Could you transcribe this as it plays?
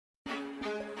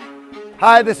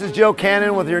Hi, this is Joe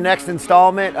Cannon with your next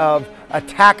installment of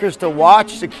Attackers to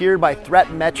Watch, secured by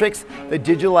ThreatMetrix, the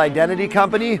digital identity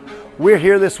company. We're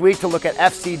here this week to look at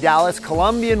FC Dallas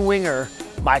Colombian winger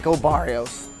Michael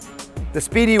Barrios. The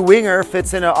speedy winger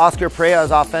fits into Oscar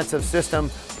Pereira's offensive system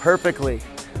perfectly.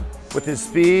 With his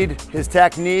speed, his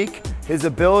technique, his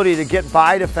ability to get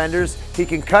by defenders, he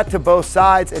can cut to both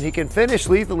sides and he can finish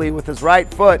lethally with his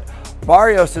right foot.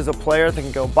 Barrios is a player that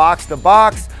can go box to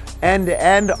box, end to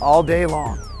end all day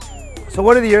long. So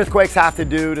what do the Earthquakes have to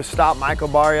do to stop Michael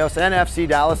Barrios and FC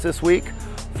Dallas this week?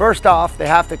 First off, they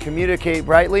have to communicate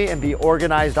brightly and be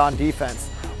organized on defense.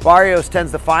 Barrios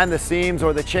tends to find the seams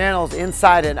or the channels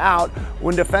inside and out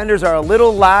when defenders are a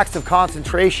little lax of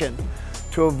concentration.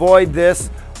 To avoid this,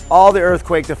 all the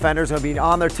Earthquake defenders are being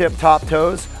on their tip-top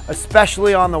toes,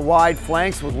 especially on the wide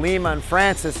flanks, with Lima and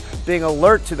Francis being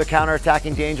alert to the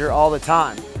counterattacking danger all the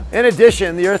time. In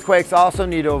addition, the Earthquakes also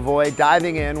need to avoid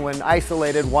diving in when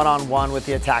isolated one-on-one with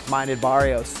the attack-minded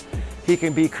Barrios. He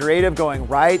can be creative going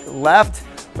right, left,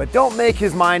 but don't make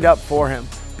his mind up for him.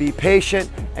 Be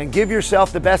patient and give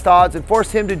yourself the best odds and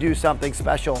force him to do something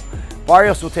special.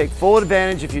 Barrios will take full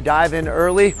advantage if you dive in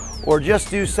early or just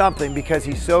do something because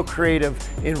he's so creative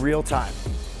in real time.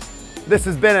 This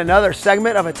has been another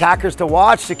segment of Attackers to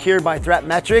Watch, secured by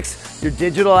ThreatMetrix, your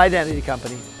digital identity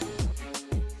company.